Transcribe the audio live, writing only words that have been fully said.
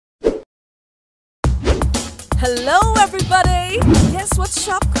Hello everybody! Guess what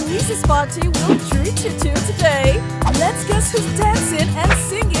shop quizzes party will treat you to today? Let's guess who's dancing and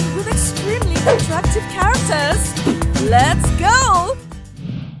singing with extremely attractive characters. Let's go!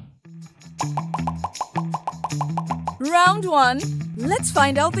 Round 1. Let's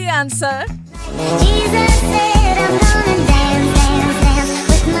find out the answer. Jesus said I'm gonna dance, dance, dance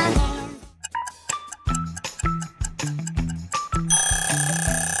with my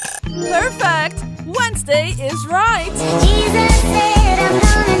hands. Perfect! Wednesday is right. Jesus said I'm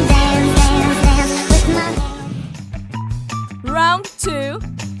gonna dance, dance, dance with my hands. Round 2.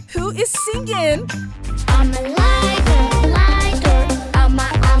 Who is singing? I'm a lighter, lighter, I'm a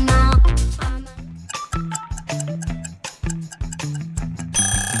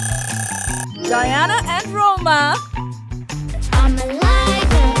Diana and Roma. I'm a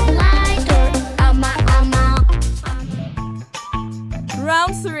lighter, lighter, I'm a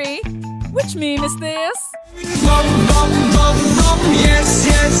Round 3. Which meme is this? Bum, bum, bum, bum, yes,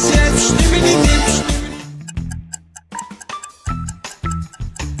 yes, yes, stimmity dip.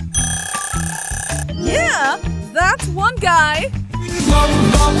 Yeah, that's one guy. Bum,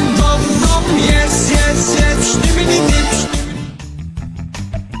 bum, bum, bum, yes, yes, yes, stimmity dip.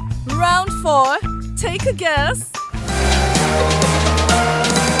 Round 4. Take a guess.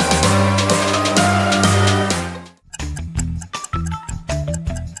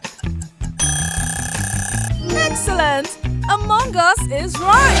 Excellent! Among Us is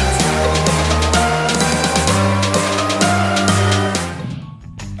right.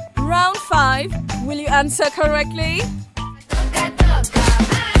 Round 5. Will you answer correctly?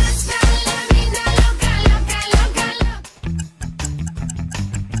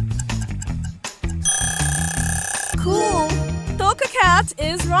 Cool! Toka Cat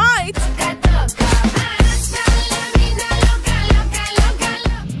is right.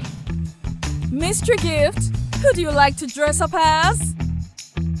 Mystery gift. Who do you like to dress up as?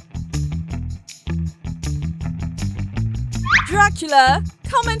 Dracula.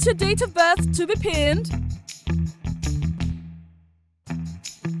 Comment your date of birth to be pinned.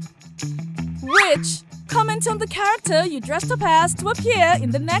 Witch. Comment on the character you dressed up as to appear in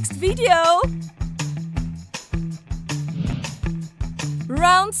the next video.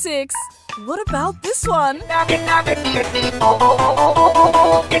 Round 6. What about this one?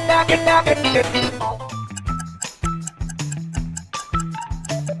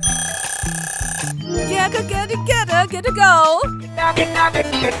 Gegagedigedagedago.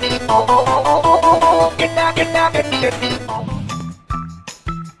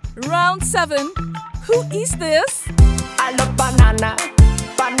 Round 7. Who is this? I love banana,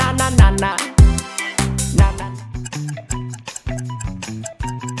 banana, nana, nana.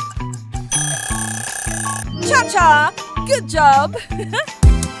 Cha-cha! Good job!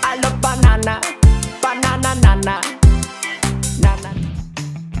 I love banana, banana, nana, nana.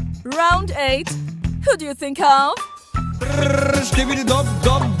 Round 8. Who do you think of? Stimmity dop,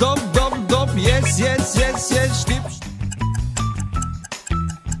 dop, dop, dop, dop, yes, yes, yes, yes, stip.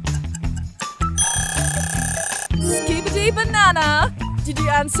 Skibidi Banana. Did you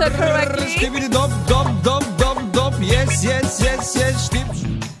answer correctly? Stimmity dop, dop, dop, dop, dop, yes, yes, yes, yes, stip.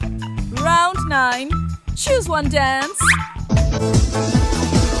 Round 9. Choose one dance.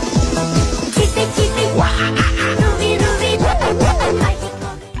 Chippy, chippy, ruby, ruby,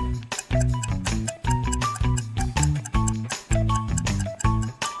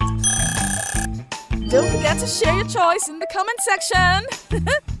 Don't forget to share your choice in the comment section.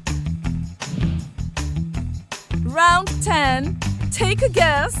 Round 10. Take a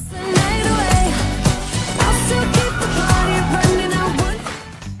guess.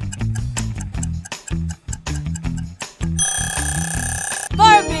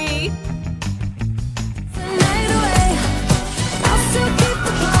 Barbie.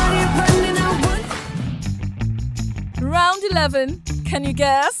 Round 11. Can you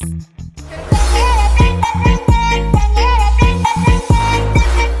guess?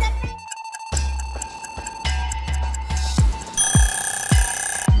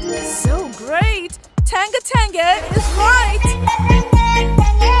 So great! Tenge is right!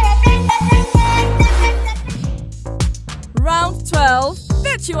 Round 12.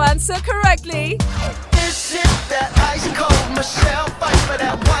 Did you answer correctly? This is that ice cold Michelle fight for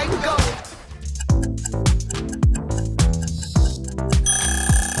that white gold.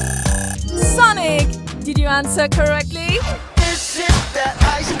 Sonic! Did you answer correctly? This is that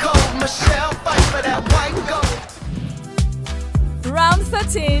ice cold Michelle fight for that white gold. Round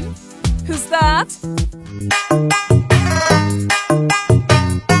 13. Who's that?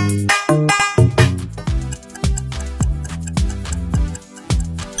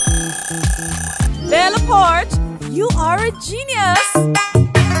 Bella Porch, you are a genius!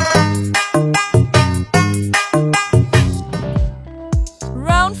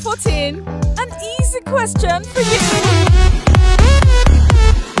 Round 14, an easy question for you.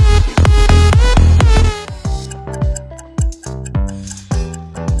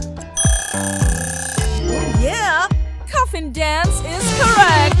 Oh yeah, coffin dance is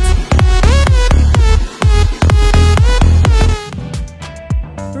correct.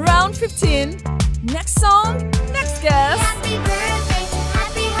 Round 15, next song, next guess. Happy birthday,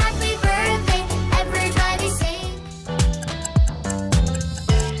 happy birthday, everybody sing.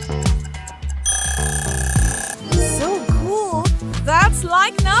 So cool, that's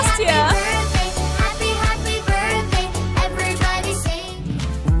like Nastya. Happy birthday, everybody sing.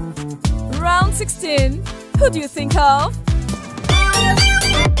 Round 16, who do you think of?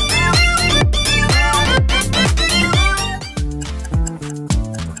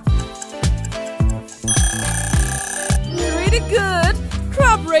 Pretty good.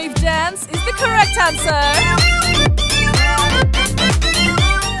 Crab rave dance is the correct answer.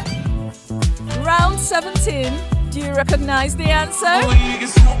 Round 17. Do you recognize the answer?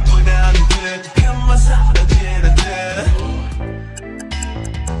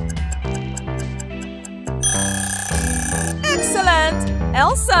 Excellent.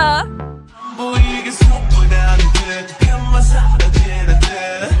 Elsa.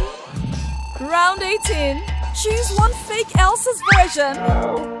 Round 18. Choose one fake Elsa's version.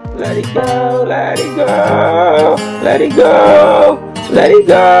 Let it go, let it go, let it go, let it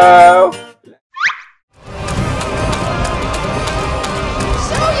go.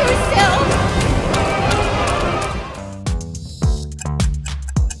 Show yourself.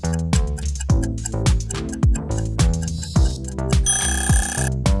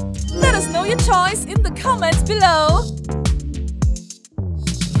 Let us know your choice in the comments below.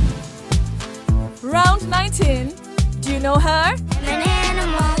 Round 19. Do you know her? I'm an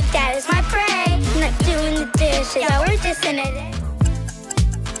animal, that is my prey. I'm not doing the dishes, yeah, we're just in it.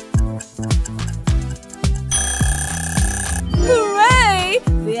 Hooray!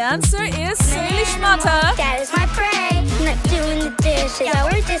 The answer is Salish Matter. That is my prey. I'm not doing the dishes, yeah,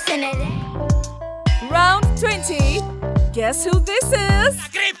 we're just in it. Round 20. Guess who this is?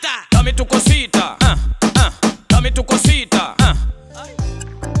 Dame tu cosita, dame tu cosita,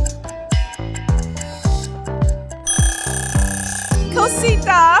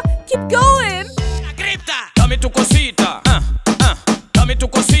 Cosita. Keep going. dame tu cosita, dame tu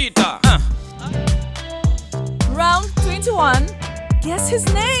cosita, Round 21. Guess his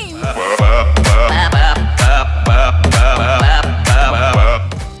name.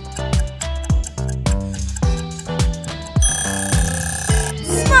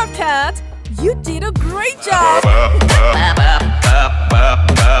 Smart Cat, you did a great job.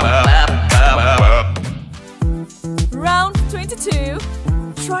 Round 22.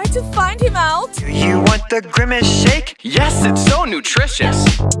 Try to find him out. Do you want the grimace shake? Yes, it's so nutritious.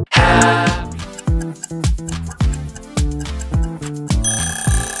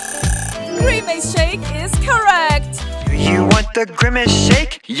 Grimace shake is correct. Do you want the grimace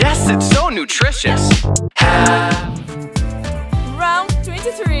shake? Yes, it's so nutritious. Round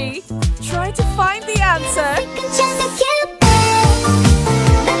 23. Try to find the answer. Just a cupid,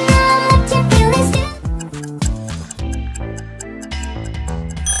 but now what you feel is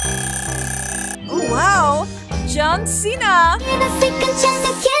Oh wow, John Cena. in a second chance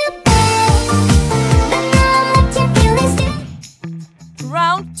to Cupid, but now what you feel is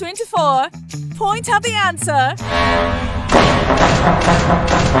Round 24. Point out the answer.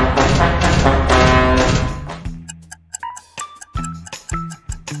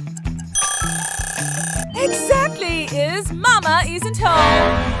 Exactly, is Mama isn't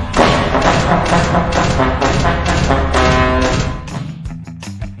home.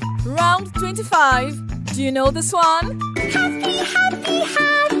 Round 25. Do you know this one? happy, happy,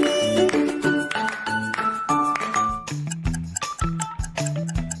 happy.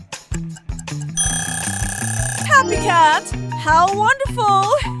 Happy Cat. How wonderful.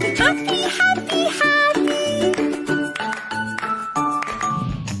 Happy, happy, happy.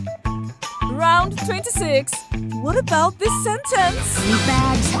 Round 26. What about this sentence?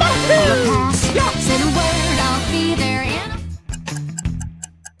 Bags, pass, send a word, I'll be there in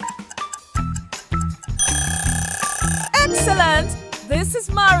Excellent. This is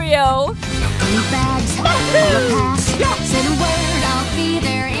Mario. bags, pass, send a word, I'll be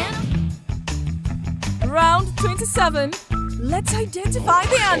there in Round 27. Let's identify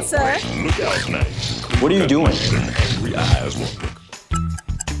the answer. What are you doing?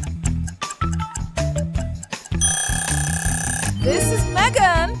 This is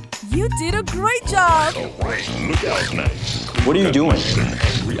Megan. You did a great job. What are you doing?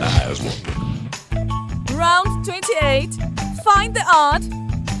 Round 28. Find the odd.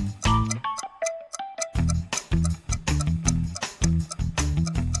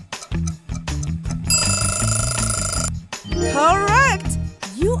 Correct!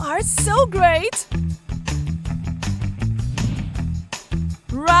 You are so great!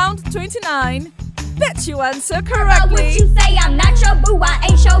 Round 29. Bet you answer correctly. What you say? I'm not your boo, I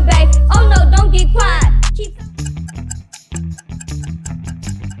ain't your babe. Oh no, don't get quiet. Keep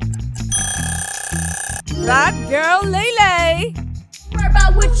That girl Lele. worry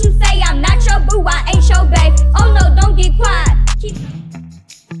about what you say. I'm not your boo, I ain't your babe. Oh no, don't get quiet. Keep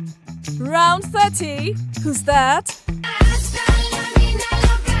Round 30. Who's that?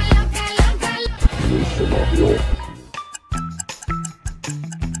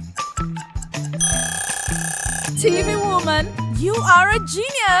 TV woman, you are a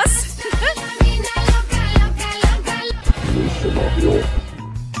genius!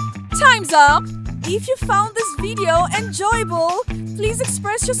 Time's up! If you found this video enjoyable, please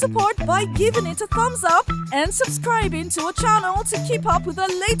express your support by giving it a thumbs up and subscribing to our channel to keep up with the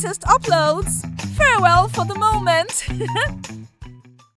latest uploads. Farewell for the moment!